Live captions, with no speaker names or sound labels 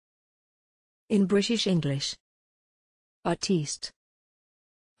In British English. Artiste.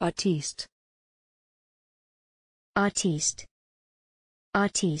 Artiste. Artiste.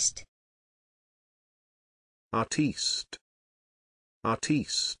 Artiste. Artiste.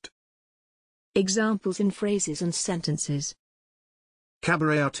 Artiste. Examples in phrases and sentences.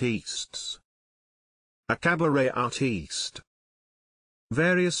 Cabaret artistes. A cabaret artiste.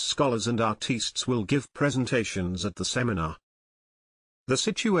 Various scholars and artistes will give presentations at the seminar. The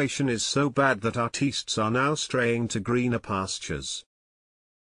situation is so bad that artistes are now straying to greener pastures.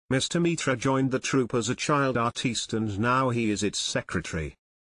 Mr. Mitra joined the troupe as a child artiste and now he is its secretary.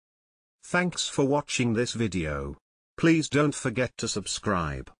 Thanks for watching this video. Please don't forget to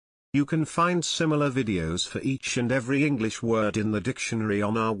subscribe. You can find similar videos for each and every English word in the dictionary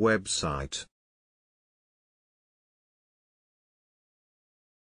on our website.